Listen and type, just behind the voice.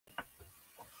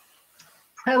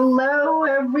Hello,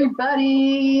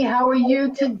 everybody. How are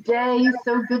you today?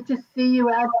 So good to see you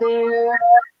out there.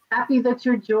 Happy that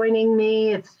you're joining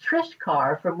me. It's Trish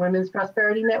Carr from Women's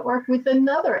Prosperity Network with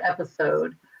another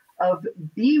episode of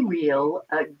Be Real,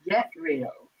 Get Real.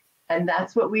 And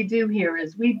that's what we do here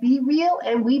is we be real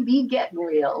and we be getting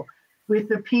real with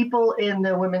the people in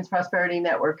the Women's Prosperity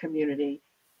Network community.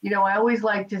 I always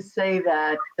like to say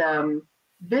that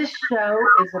this show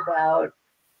is about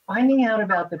finding out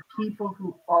about the people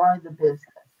who are the business.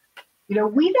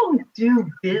 We don't do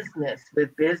business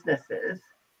with businesses.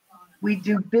 We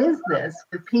do business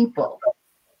with people.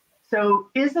 So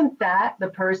isn't that the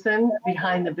person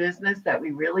behind the business that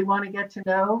we really want to get to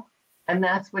know? And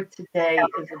that's what today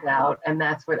is about. And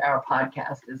that's what our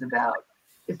podcast is about.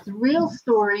 It's real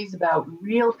stories about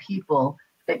real people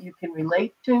that you can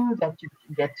relate to, that you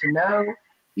can get to know.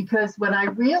 Because when I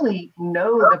really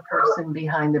know the person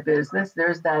behind the business,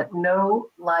 there's that know,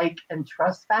 like, and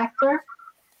trust factor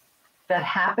that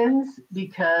happens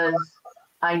because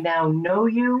I now know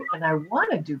you and I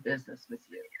want to do business with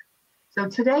you. So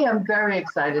today I'm very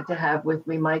excited to have with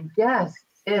me, my guest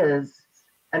is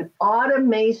an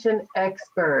automation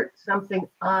expert, something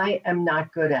I am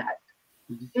not good at.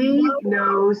 She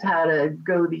knows how to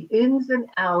go the ins and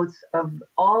outs of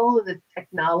all of the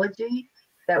technology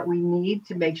that we need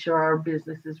to make sure our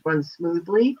businesses run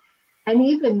smoothly. And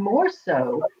even more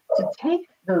so, to take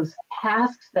those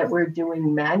tasks that we're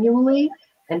doing manually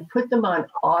and put them on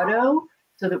auto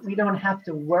so that we don't have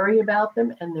to worry about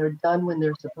them and they're done when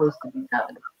they're supposed to be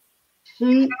done.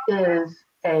 She is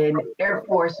an Air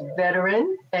Force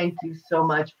veteran. Thank you so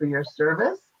much for your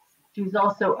service. She's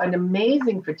also an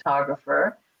amazing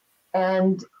photographer.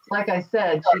 And like I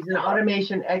said, she's an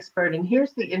automation expert. And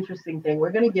here's the interesting thing.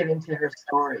 We're going to get into her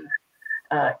story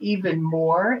even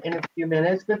more in a few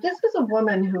minutes. But this is a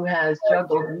woman who has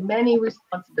juggled many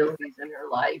responsibilities in her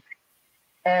life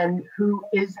and who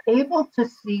is able to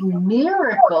see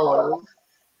miracles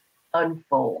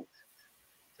unfold.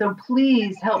 So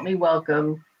please help me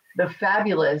welcome the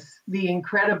fabulous, the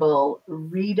incredible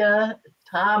Rita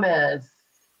Thomas.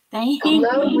 Thank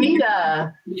Hello, you.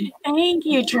 Rita. Thank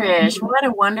you, Trish. What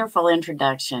a wonderful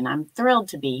introduction. I'm thrilled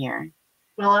to be here.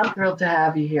 Well, I'm thrilled to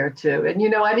have you here too. And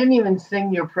I didn't even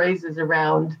sing your praises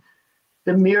around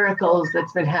the miracles that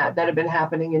have been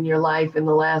happening in your life in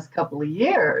the last couple of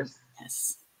years.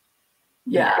 Yes.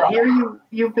 Yeah. Here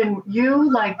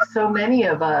you like so many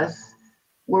of us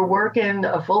were working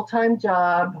a full-time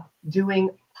job,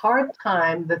 doing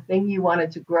part-time the thing you wanted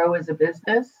to grow as a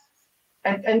business.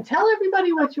 And tell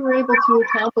everybody what you were able to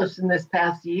accomplish in this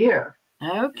past year.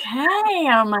 Okay.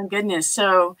 Oh, my goodness.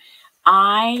 So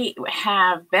I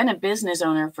have been a business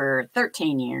owner for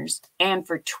 13 years. And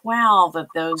for 12 of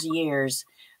those years,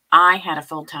 I had a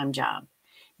full-time job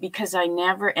because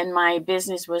and my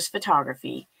business was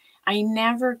photography. I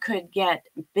never could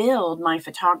build my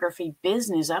photography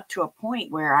business up to a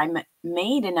point where I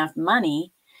made enough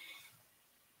money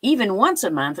even once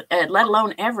a month, let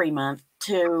alone every month,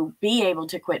 to be able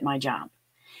to quit my job.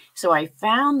 So I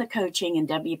found the coaching in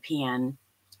WPN.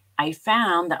 I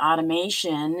found the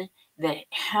automation that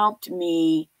helped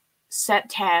me set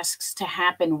tasks to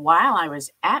happen while I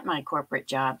was at my corporate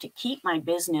job to keep my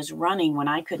business running when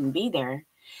I couldn't be there.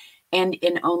 And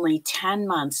in only 10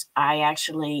 months, I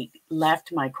actually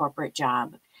left my corporate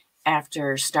job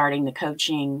after starting the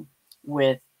coaching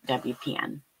with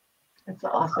WPN. That's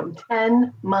awesome.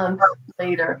 10 months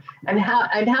later. And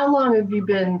how long have you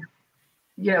been,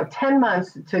 10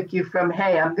 months it took you from,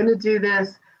 hey, I'm going to do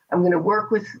this. I'm going to work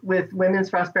with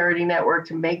Women's Prosperity Network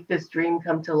to make this dream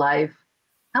come to life.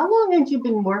 How long had you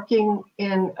been working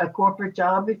in a corporate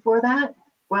job before that?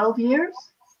 12 years?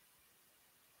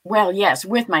 Well, yes,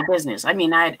 with my business. I mean,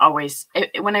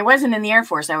 when I wasn't in the Air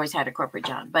Force, I always had a corporate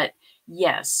job. But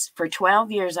yes, for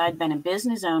 12 years, I'd been a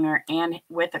business owner and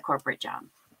with a corporate job.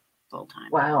 Full-time.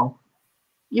 Wow.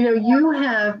 When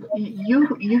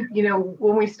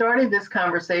we started this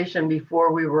conversation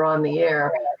before we were on the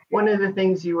air, one of the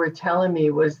things you were telling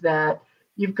me was that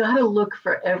you've got to look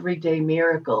for everyday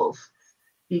miracles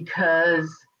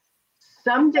because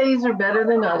some days are better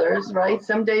than others, right?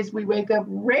 Some days we wake up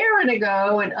raring to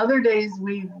go and other days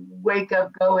we wake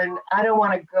up going, I don't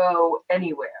want to go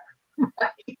anywhere,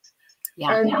 right?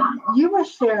 Yeah. And you were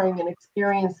sharing an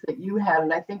experience that you had,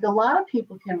 and I think a lot of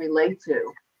people can relate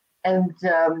to. And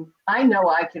I know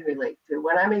I can relate to.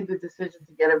 When I made the decision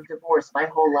to get a divorce, my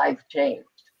whole life changed.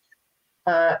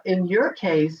 In your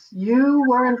case, you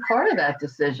weren't part of that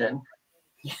decision,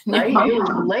 right? It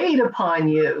was laid upon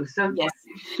you. So yes.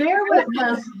 Share with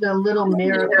us the little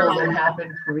miracle that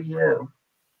happened for you.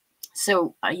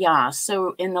 So,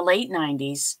 so in the late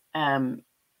 90s,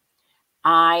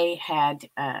 I had,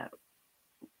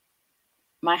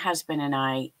 my husband and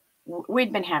I,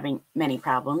 we'd been having many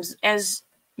problems, as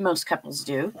most couples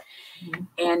do. Mhm.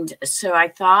 And so I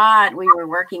thought we were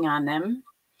working on them.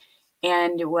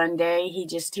 And one day he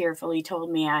just tearfully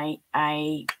told me,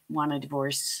 I want a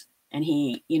divorce. And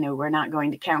he, we're not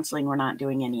going to counseling. We're not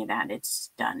doing any of that.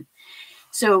 It's done.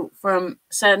 So from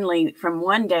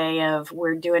one day of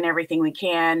we're doing everything we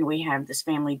can, we have this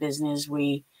family business.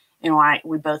 We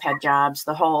both had jobs.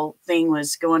 The whole thing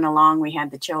was going along. We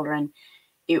had the children.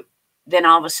 Then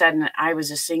all of a sudden I was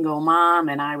a single mom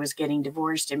and I was getting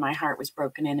divorced and my heart was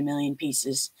broken in a million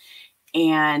pieces.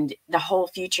 And the whole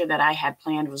future that I had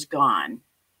planned was gone.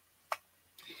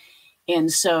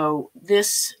 And so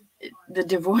the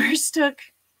divorce took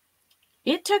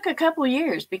a couple of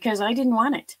years because I didn't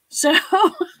want it. So,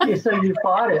 So you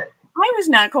fought it. I was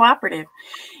not cooperative.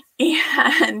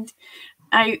 And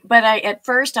at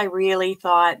first I really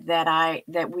thought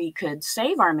that we could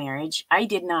save our marriage. I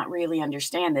did not really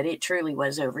understand that it truly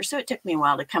was over. So it took me a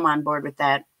while to come on board with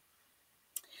that.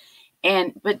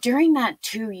 But during that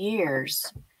 2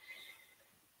 years,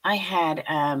 I had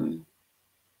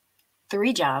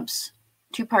 3 jobs,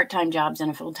 2 part-time jobs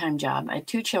and a full-time job. I had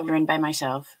 2 children by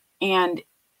myself. And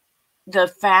the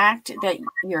fact that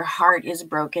your heart is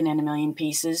broken in a million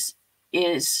pieces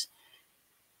is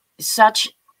such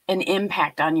an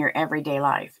impact on your everyday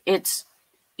life. It's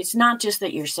not just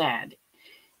that you're sad.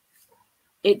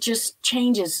 It just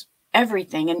changes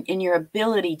everything and in your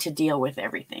ability to deal with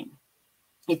everything.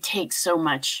 It takes so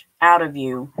much out of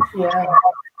you. Yeah.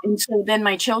 And so then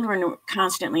my children were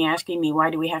constantly asking me, why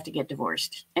do we have to get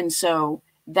divorced? And so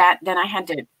then I had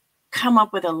to come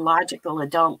up with a logical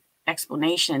adult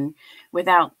explanation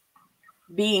without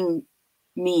being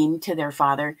mean to their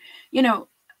father,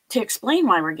 to explain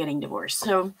why we're getting divorced.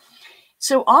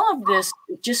 So all of this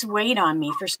just weighed on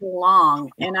me for so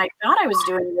long. And I thought I was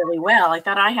doing really well. I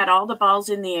thought I had all the balls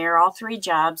in the air, all 3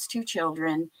 jobs, 2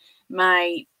 children,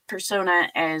 my persona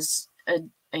as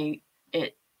a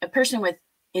person with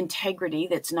integrity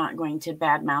that's not going to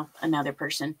badmouth another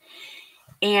person.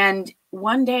 And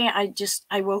one day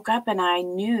I woke up and I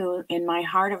knew in my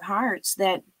heart of hearts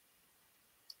that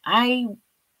I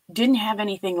didn't have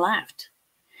anything left.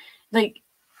 Like,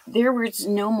 there was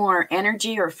no more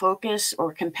energy or focus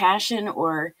or compassion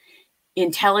or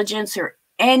intelligence or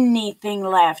anything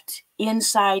left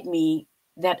inside me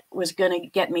that was going to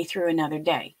get me through another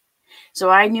day. So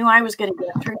I knew I was going to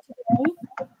get through today.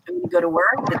 I'm going to go to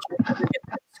work. The children are going to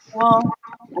go to school.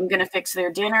 I'm going to fix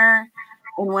their dinner.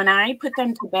 And when I put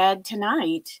them to bed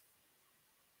tonight,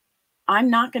 I'm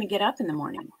not going to get up in the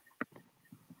morning.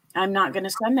 I'm not going to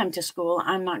send them to school.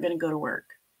 I'm not going to go to work.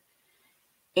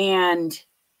 And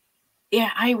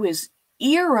yeah, I was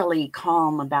eerily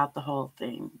calm about the whole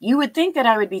thing. You would think that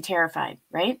I would be terrified,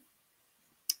 right?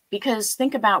 Because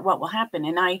think about what will happen.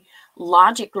 And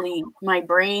logically, my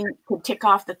brain could tick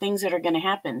off the things that are going to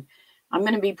happen. I'm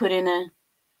going to be put in a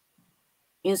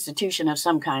institution of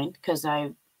some kind because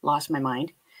I lost my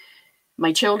mind.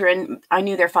 My children, I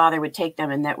knew their father would take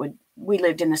them and we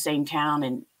lived in the same town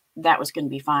and that was going to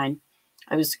be fine.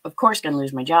 I was, of course, going to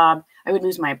lose my job. I would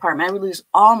lose my apartment. I would lose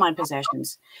all my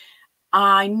possessions.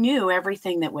 I knew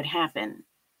everything that would happen,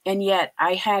 and yet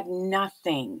I had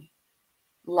nothing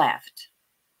left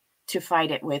to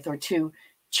fight it with or to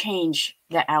change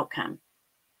the outcome.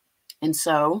 And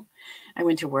so I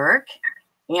went to work,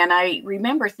 and I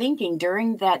remember thinking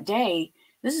during that day,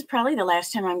 this is probably the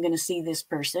last time I'm going to see this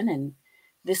person, and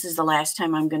this is the last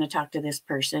time I'm going to talk to this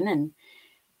person. And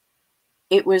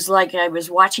it was like I was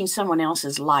watching someone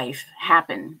else's life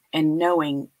happen and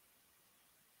knowing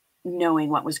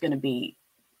what was going to be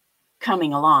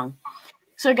coming along.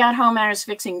 So I got home and I was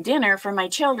fixing dinner for my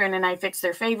children, and I fixed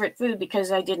their favorite food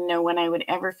because I didn't know when I would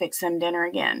ever fix them dinner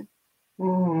again.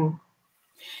 Mm.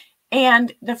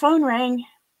 And the phone rang,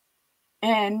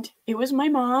 and it was my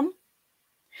mom.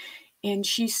 And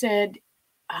she said,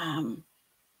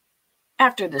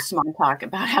 after the small talk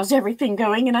about how's everything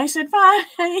going, and I said,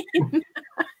 fine.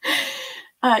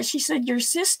 She said, your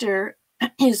sister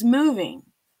is moving,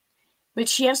 but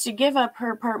she has to give up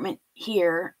her apartment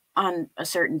here on a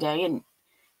certain day, and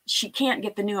she can't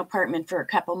get the new apartment for a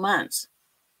couple months.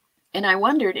 And I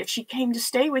wondered if she came to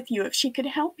stay with you, if she could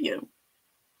help you.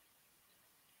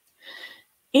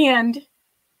 And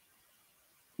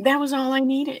that was all I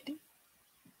needed.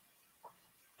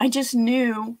 I just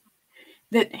knew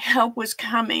that help was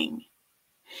coming.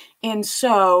 And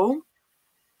so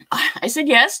I said,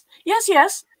 yes,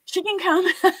 she can come.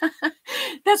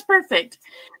 That's perfect.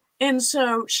 And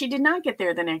so she did not get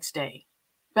there the next day,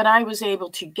 but I was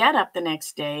able to get up the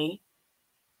next day.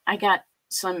 I got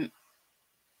some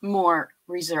more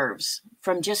reserves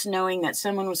from just knowing that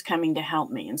someone was coming to help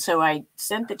me. And so I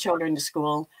sent the children to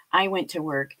school. I went to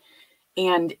work,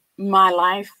 and my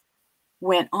life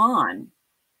went on.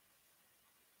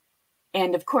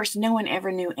 And of course, no one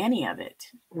ever knew any of it.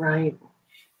 Right.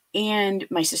 And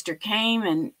my sister came,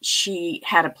 and she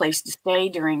had a place to stay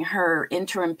during her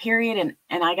interim period,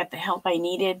 and I got the help I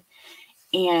needed.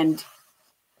 And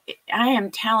I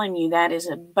am telling you, that is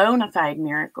a bona fide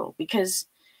miracle, because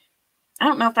I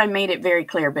don't know if I made it very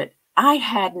clear, but I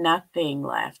had nothing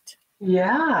left.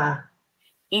 Yeah.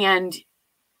 And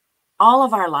all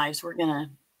of our lives were going to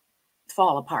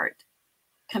fall apart,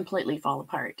 completely fall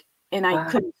apart. And I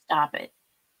couldn't stop it.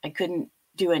 I couldn't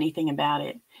do anything about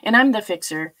it. And I'm the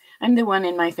fixer. I'm the one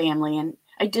in my family. And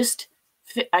I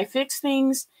fix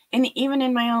things. And even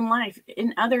in my own life,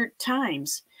 in other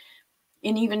times,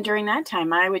 and even during that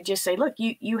time, I would just say, look,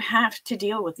 you have to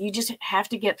deal with, you just have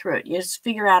to get through it. You just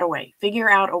figure out a way,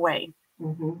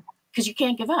 because you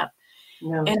can't give up.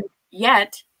 No. And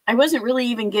yet I wasn't really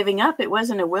even giving up. It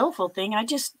wasn't a willful thing. I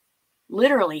just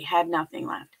literally had nothing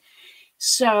left.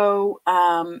 So,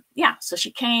 so she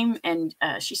came, and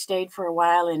she stayed for a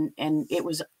while, and it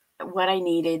was what I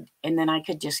needed. And then I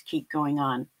could just keep going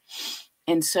on.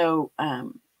 And so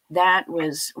that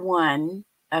was one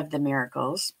of the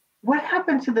miracles. What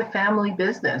happened to the family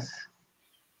business?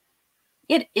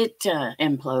 It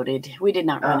imploded. We did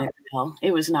not run it well.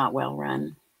 It was not well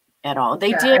run at all.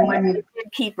 They did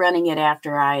keep running it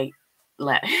after I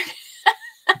left.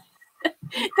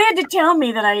 They had to tell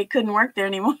me that I couldn't work there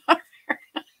anymore.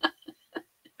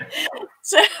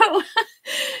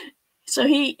 So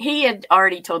he had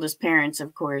already told his parents,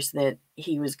 of course, that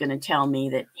he was going to tell me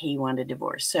that he wanted a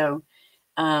divorce. So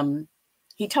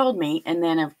he told me, and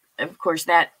then of course,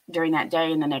 that during that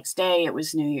day and the next day, it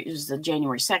was New Year. It was the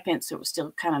January 2nd, so it was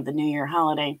still kind of the New Year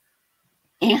holiday.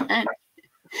 And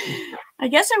I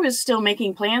guess I was still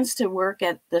making plans to work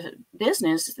at the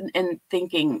business and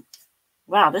thinking,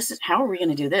 wow, how are we going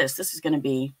to do this? This is going to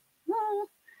be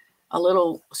a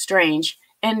little strange.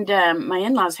 And my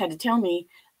in-laws had to tell me,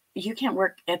 you can't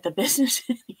work at the business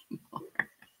anymore.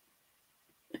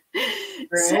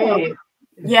 Right. So,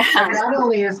 yeah. And not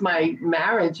only is my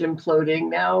marriage imploding,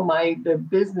 now the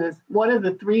business, one of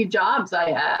the 3 jobs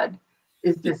I had,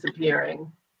 is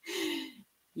disappearing.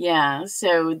 Yeah.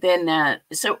 So then,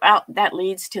 that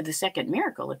leads to the second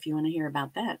miracle, if you want to hear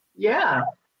about that. Yeah.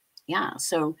 Yeah.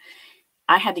 So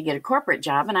I had to get a corporate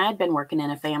job, and I had been working in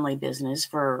a family business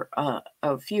for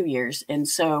a few years. And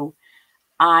so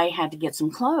I had to get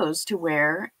some clothes to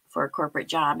wear for a corporate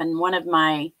job. And one of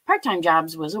my part-time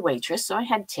jobs was a waitress. So I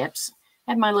had tips.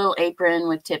 Had my little apron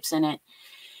with tips in it.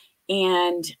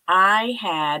 And I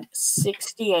had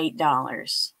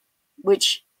 $68,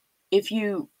 which if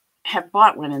you have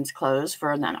bought women's clothes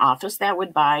for an office, that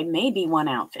would buy maybe one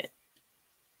outfit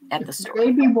at the store.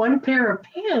 Maybe one pair of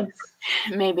pants.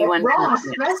 Maybe one pair of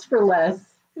pants. Less for less.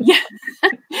 Yeah.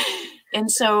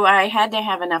 And so I had to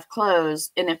have enough clothes.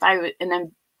 And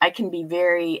then I can be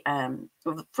very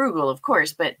frugal, of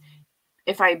course, but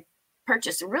if I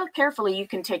purchase real carefully, you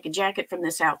can take a jacket from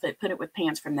this outfit, put it with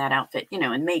pants from that outfit,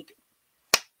 and make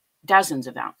dozens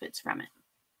of outfits from it.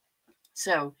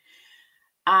 So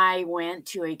I went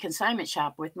to a consignment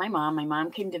shop with my mom. My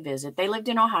mom came to visit. They lived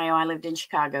in Ohio. I lived in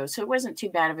Chicago. So it wasn't too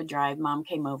bad of a drive. Mom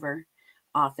came over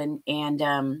often,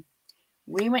 and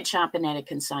we went shopping at a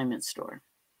consignment store.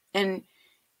 And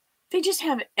they just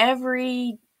have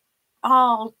everything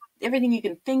you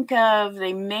can think of.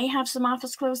 They may have some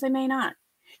office clothes. They may not.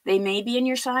 They may be in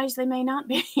your size. They may not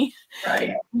be.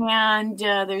 Right. And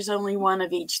there's only one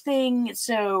of each thing.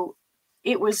 So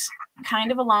it was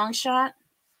kind of a long shot.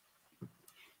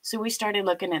 So we started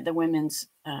looking at the women's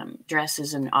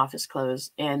dresses and office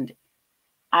clothes. And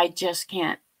I just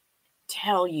can't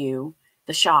tell you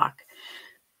the shock.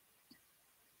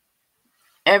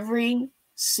 Every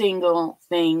single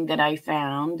thing that I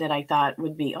found that I thought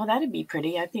would be, that'd be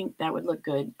pretty. I think that would look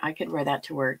good. I could wear that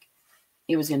to work.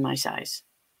 It was in my size.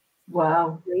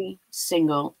 Wow. Every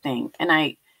single thing. And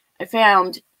I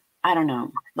found, I don't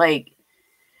know, like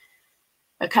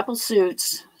a couple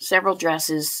suits, several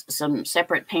dresses, some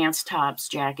separate pants, tops,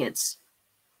 jackets,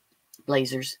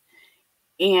 blazers.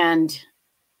 And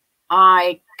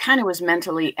I kind of was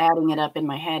mentally adding it up in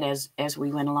my head as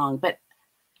we went along. But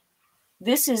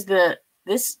there's a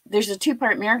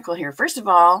 2-part miracle here. First of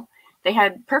all, they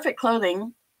had perfect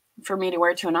clothing for me to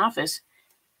wear to an office.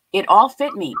 It all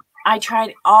fit me. I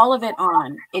tried all of it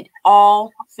on. It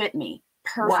all fit me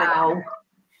perfect. Wow.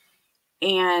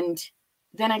 And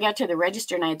then I got to the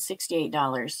register and I had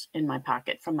 $68 in my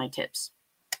pocket from my tips.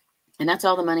 And that's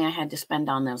all the money I had to spend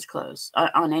on those clothes,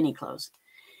 on any clothes.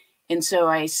 And so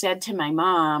I said to my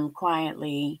mom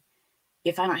quietly,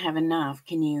 if I don't have enough,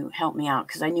 can you help me out?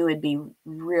 Because I knew it'd be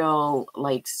real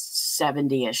like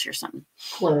 70-ish or something.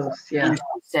 Close, yeah. And she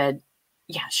said,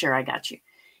 yeah, sure, I got you.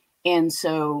 And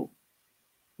so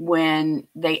when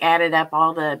they added up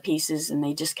all the pieces and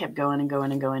they just kept going and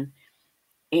going and going,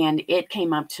 and it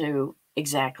came up to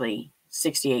exactly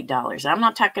 $68. I'm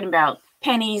not talking about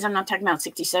pennies. I'm not talking about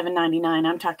 $67.99.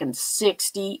 I'm talking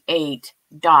 $68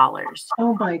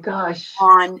 Oh my gosh.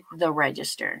 on the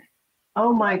register.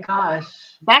 Oh my gosh.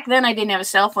 Back then, I didn't have a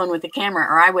cell phone with a camera,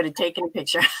 or I would have taken a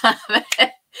picture of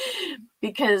it.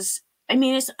 Because, I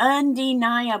mean, it's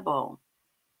undeniable.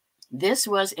 This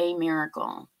was a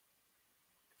miracle.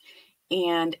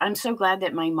 And I'm so glad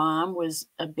that my mom was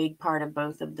a big part of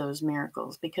both of those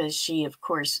miracles, because she, of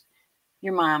course,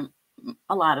 your mom,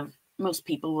 most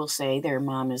people will say their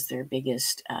mom is their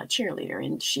biggest cheerleader.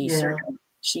 And she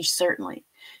certainly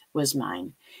was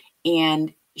mine.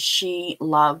 And she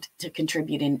loved to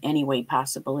contribute in any way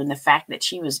possible. And the fact that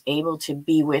she was able to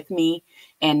be with me,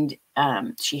 and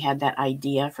she had that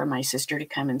idea for my sister to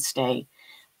come and stay,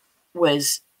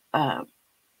 was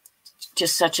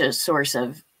just such a source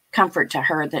of comfort to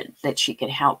her that she could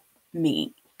help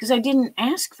me, because I didn't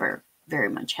ask for very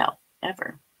much help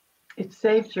ever. It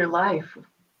saved your life.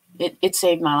 It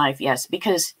saved my life, yes.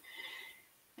 Because,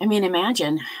 I mean,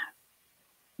 imagine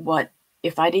what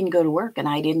if I didn't go to work and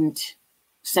I didn't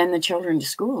send the children to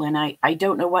school, and I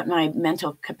don't know what my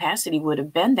mental capacity would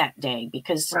have been that day,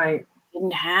 because I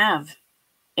didn't have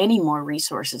any more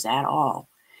resources at all.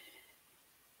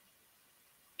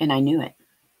 And I knew it.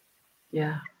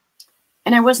 Yeah.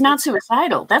 And I was not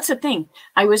suicidal. That's the thing.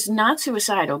 I was not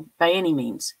suicidal by any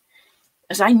means,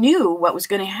 as I knew what was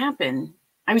going to happen.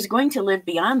 I was going to live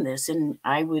beyond this, and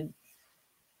I would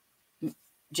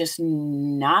just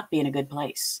not be in a good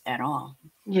place at all.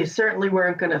 You certainly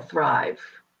weren't going to thrive.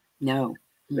 No.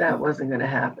 That wasn't going to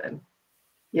happen.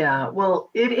 Yeah. Well,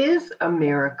 it is a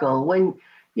miracle when,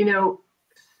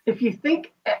 if you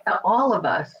think, all of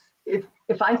us, if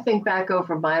I think back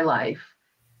over my life,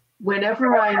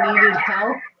 whenever I needed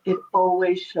help, it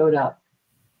always showed up.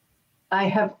 I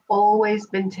have always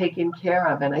been taken care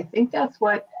of. And I think that's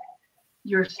what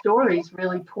your stories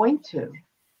really point to.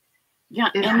 Yeah.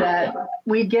 Is that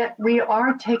we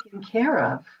are taken care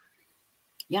of.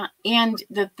 Yeah. And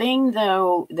the thing,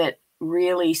 though, that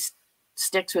really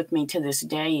sticks with me to this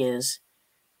day is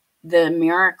the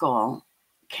miracle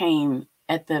came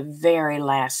at the very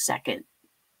last second.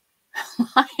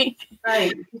 Right.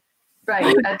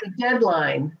 At the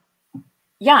deadline.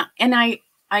 Yeah. And I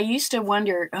used to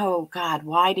wonder, oh God,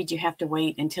 why did you have to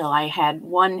wait until I had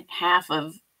one half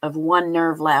of one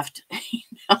nerve left?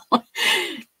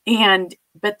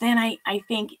 But then I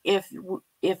think if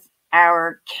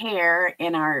our care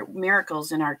and our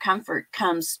miracles and our comfort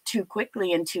comes too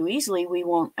quickly and too easily, we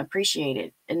won't appreciate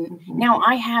it. And now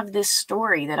I have this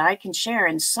story that I can share,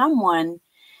 and someone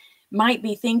might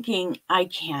be thinking, I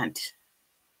can't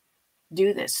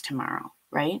do this tomorrow,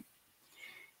 right?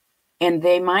 And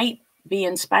they might be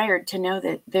inspired to know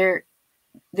that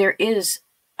there is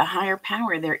a higher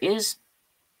power, there is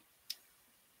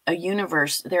a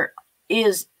universe, there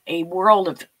is a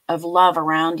world of love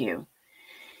around you,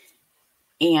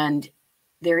 and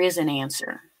there is an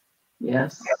answer.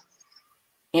 Yes.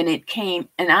 And it came,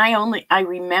 and I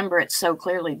remember it so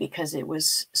clearly because it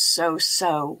was so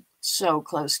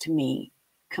close to me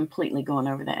completely going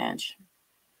over the edge.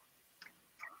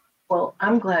 Well,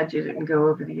 I'm glad you didn't go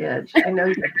over the edge. I know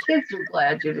your kids are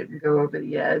glad you didn't go over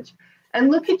the edge. And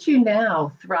look at you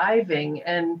now, thriving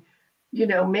and,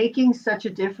 making such a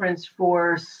difference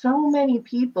for so many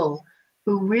people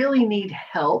who really need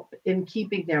help in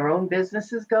keeping their own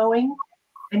businesses going.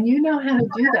 And you know how to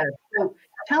do that. So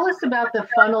tell us about the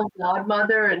Funnel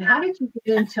Godmother, and how did you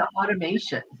get into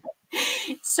automation?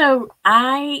 So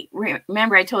I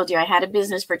remember I told you I had a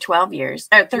business for 12 years,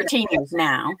 or 13 years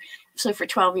now. So for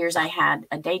 12 years, I had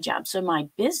a day job. So my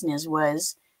business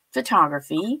was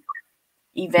photography,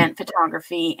 event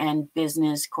photography, and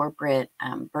business, corporate,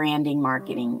 branding,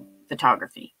 marketing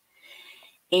photography.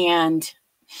 And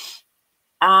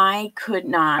I could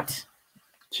not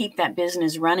keep that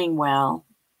business running well,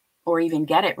 or even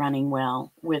get it running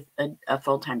well, with a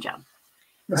full-time job.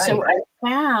 Right. So I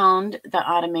found the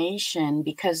automation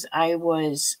because I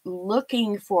was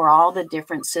looking for all the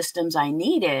different systems I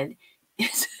needed.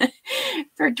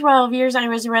 For 12 years, I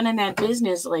was running that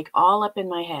business like all up in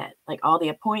my head, like all the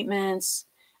appointments.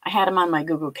 I had them on my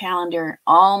Google Calendar.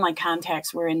 All my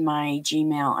contacts were in my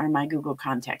Gmail or my Google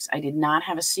Contacts. I did not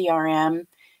have a CRM,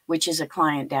 which is a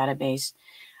client database.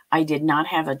 I did not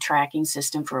have a tracking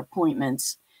system for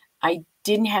appointments. I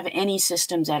didn't have any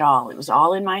systems at all. It was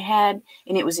all in my head,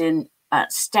 and it was in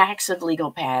stacks of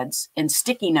legal pads and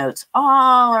sticky notes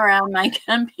all around my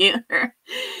computer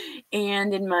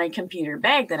and in my computer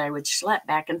bag that I would schlep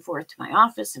back and forth to my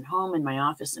office and home and my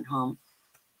office and home.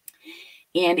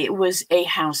 And it was a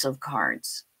house of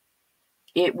cards.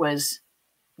 It was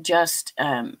just,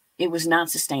 it was not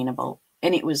sustainable,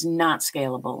 and it was not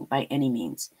scalable by any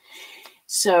means.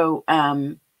 So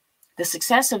the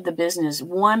success of the business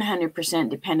 100%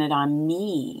 depended on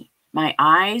me. My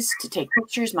eyes to take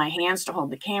pictures, my hands to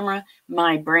hold the camera,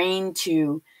 my brain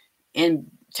to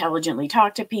intelligently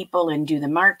talk to people and do the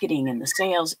marketing and the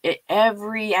sales.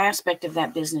 Every aspect of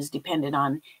that business depended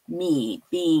on me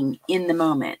being in the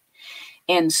moment.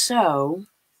 And so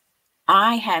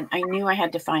I knew I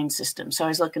had to find systems. So I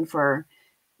was looking for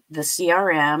the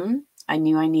CRM. I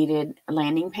knew I needed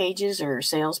landing pages or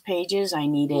sales pages. I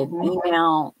needed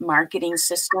email marketing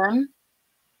system.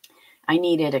 I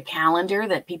needed a calendar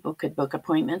that people could book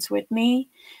appointments with me.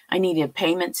 I needed a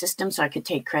payment system so I could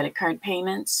take credit card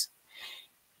payments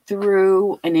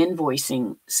through an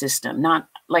invoicing system. Not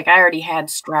like I already had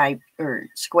Stripe or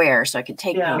Square, so I could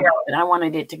take payments, but I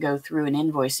wanted it to go through an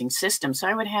invoicing system so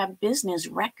I would have business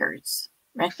records.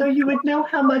 Right? So you would know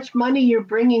how much money you're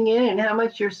bringing in and how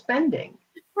much you're spending.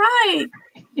 Right.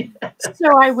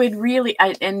 So I would really,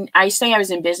 I say I was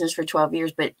in business for 12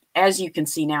 years, but as you can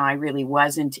see now, I really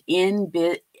wasn't in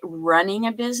running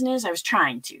a business. I was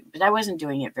trying to, but I wasn't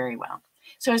doing it very well.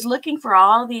 So I was looking for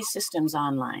all these systems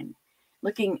online,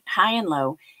 looking high and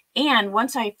low. And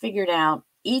once I figured out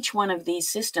each one of these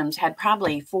systems had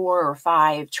probably 4 or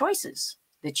 5 choices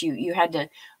that you had to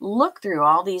look through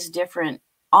all these different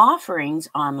offerings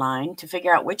online to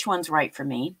figure out which one's right for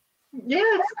me. Yeah,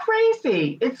 it's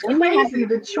crazy. It's crazy,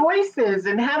 the choices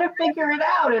and how to figure it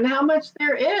out and how much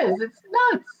there is. It's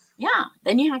nuts. Yeah.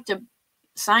 Then you have to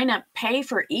sign up, pay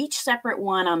for each separate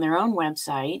one on their own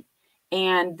website.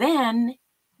 And then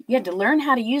you had to learn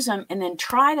how to use them and then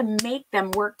try to make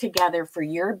them work together for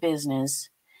your business.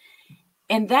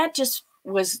 And that just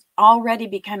was already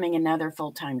becoming another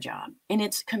full-time job. And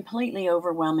it's completely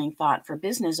overwhelming thought for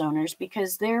business owners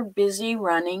because they're busy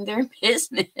running their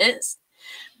business.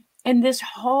 And this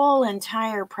whole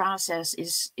entire process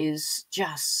is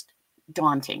just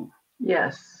daunting.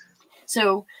 Yes.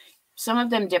 So some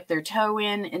of them dip their toe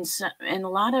in, and a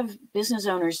lot of business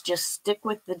owners just stick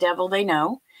with the devil they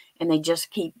know, and they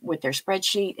just keep with their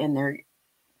spreadsheet and their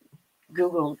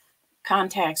Google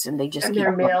contacts, and they just keep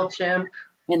their MailChimp.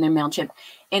 And their MailChimp.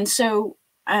 And so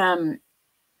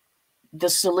the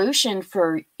solution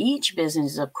for each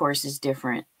business, of course, is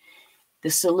different.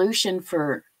 The solution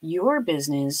for your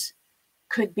business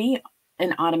could be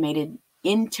an automated,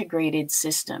 integrated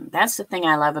system. That's the thing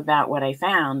I love about what I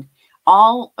found.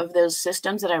 All of those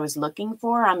systems that I was looking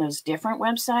for on those different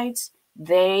websites,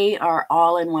 they are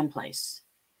all in one place.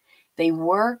 They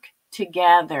work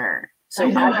together. So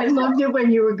I loved it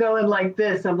when you were going like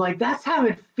this. I'm like, that's how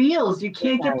it feels. You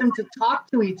can't get them to talk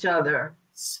to each other.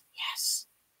 Yes.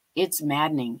 It's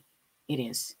maddening. It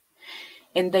is.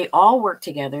 And they all work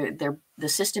together. The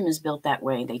system is built that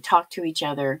way. They talk to each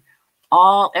other.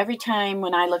 Every time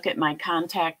when I look at my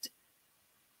contact,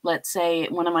 let's say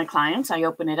one of my clients, I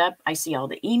open it up, I see all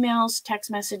the emails,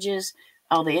 text messages,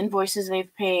 all the invoices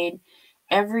they've paid,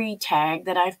 every tag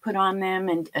that I've put on them.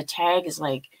 And a tag is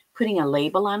like putting a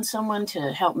label on someone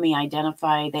to help me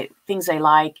identify things they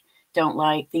like, don't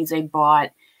like, things they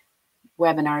bought,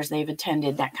 webinars they've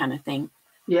attended, that kind of thing.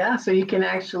 Yeah, so you can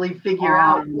actually figure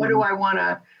out, what do I want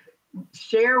to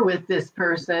share with this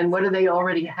person? What do they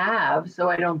already have so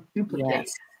I don't duplicate?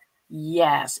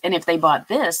 Yes. And if they bought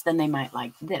this, then they might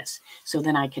like this. So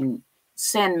then I can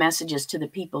send messages to the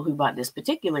people who bought this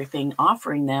particular thing,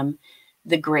 offering them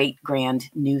the great, grand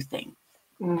new thing.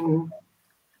 Mm-hmm.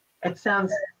 It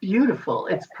sounds beautiful.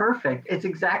 It's perfect. It's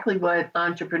exactly what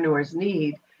entrepreneurs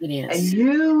need. It is. And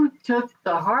you took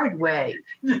the hard way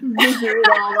to figure it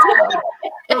all out.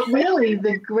 But really,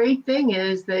 the great thing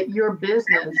is that your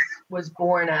business was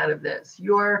born out of this.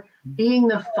 You're being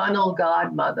the funnel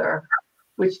godmother,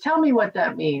 which, tell me what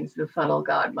that means, the funnel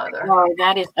godmother.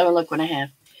 Oh, look what I have.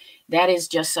 That is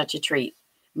just such a treat.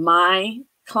 My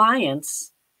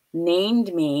clients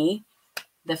named me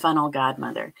the funnel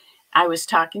godmother. I was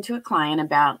talking to a client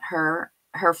about her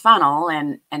funnel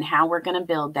and how we're going to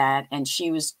build that. And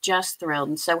she was just thrilled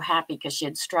and so happy because she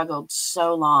had struggled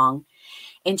so long.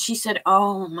 And she said,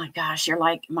 oh my gosh, you're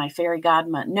like my fairy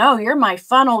godmother. No, you're my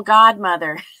funnel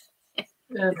godmother.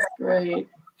 That's great.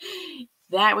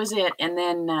 That was it. And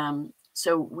then,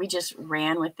 so we just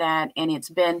ran with that. And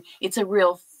it's a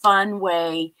real fun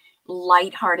way,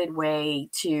 lighthearted way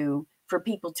for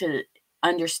people to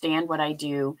understand what I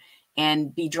do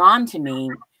and be drawn to me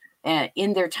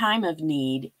in their time of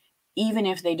need, even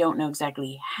if they don't know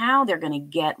exactly how they're going to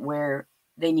get where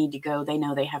they need to go. They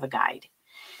know they have a guide,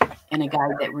 and a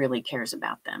guide that really cares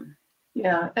about them.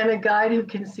 Yeah, and a guide who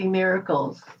can see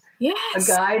miracles. Yes.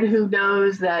 A guide who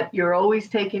knows that you're always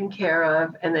taken care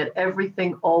of and that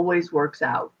everything always works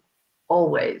out.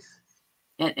 Always.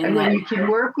 And when you can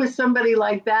work with somebody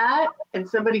like that, and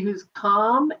somebody who's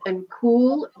calm and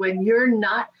cool when you're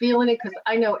not feeling it, because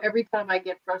I know every time I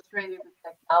get frustrated with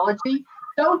technology,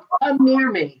 don't come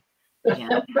near me.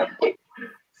 Yeah. Right?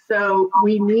 So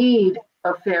we need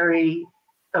a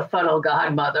funnel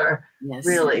godmother, Yes.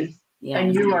 really. Yes.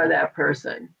 And you are that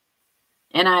person.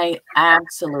 And I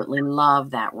absolutely love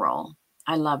that role.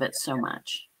 I love it so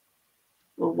much.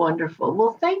 Well, wonderful.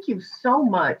 Well, thank you so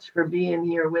much for being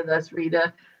here with us,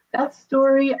 Rita. That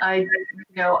story,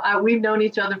 we've known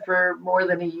each other for more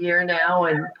than a year now,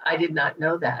 and I did not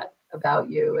know that about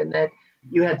you, and that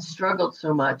you had struggled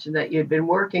so much, and that you'd been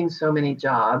working so many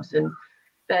jobs, and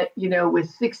that,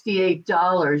 with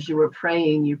 $68, you were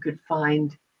praying you could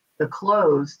find the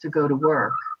clothes to go to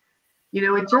work.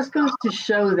 It just goes to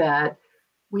show that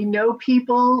we know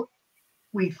people,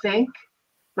 we think,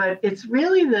 but it's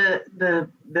really the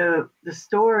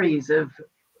stories of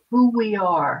who we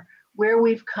are, where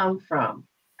we've come from,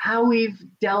 how we've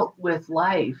dealt with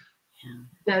life,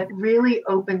 that really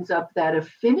opens up that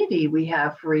affinity we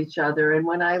have for each other. And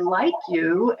when I like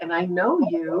you and I know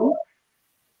you,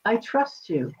 I trust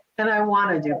you and I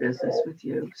want to do business with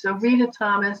you. So Rita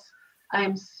Thomas, I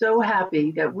am so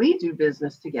happy that we do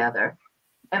business together.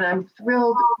 And I'm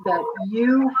thrilled that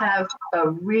you have a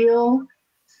real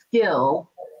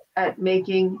skill at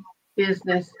making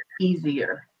business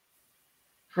easier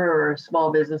for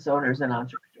small business owners and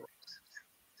entrepreneurs.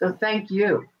 So thank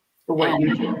you for what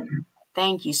you do.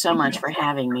 Thank you so much for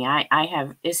having me.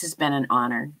 This has been an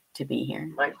honor to be here.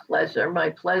 My pleasure, my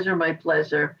pleasure, my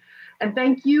pleasure. And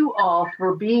thank you all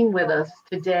for being with us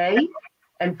today,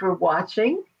 and for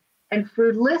watching, and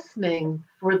for listening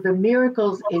for the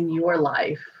miracles in your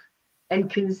life, and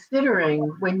considering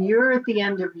when you're at the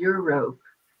end of your rope,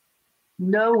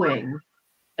 knowing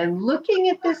and looking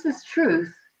at this as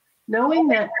truth, knowing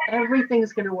that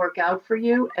everything's going to work out for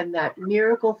you, and that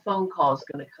miracle phone call is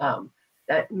going to come.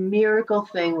 That miracle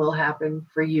thing will happen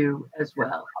for you as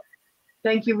well.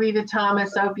 Thank you, Rita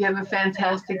Thomas. I hope you have a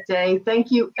fantastic day.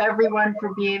 Thank you, everyone,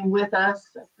 for being with us.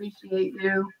 I appreciate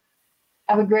you.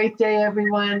 Have a great day,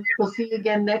 everyone. We'll see you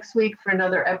again next week for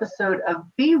another episode of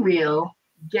Be Real,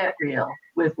 Get Real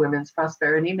with Women's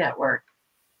Prosperity Network.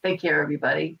 Take care,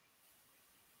 everybody.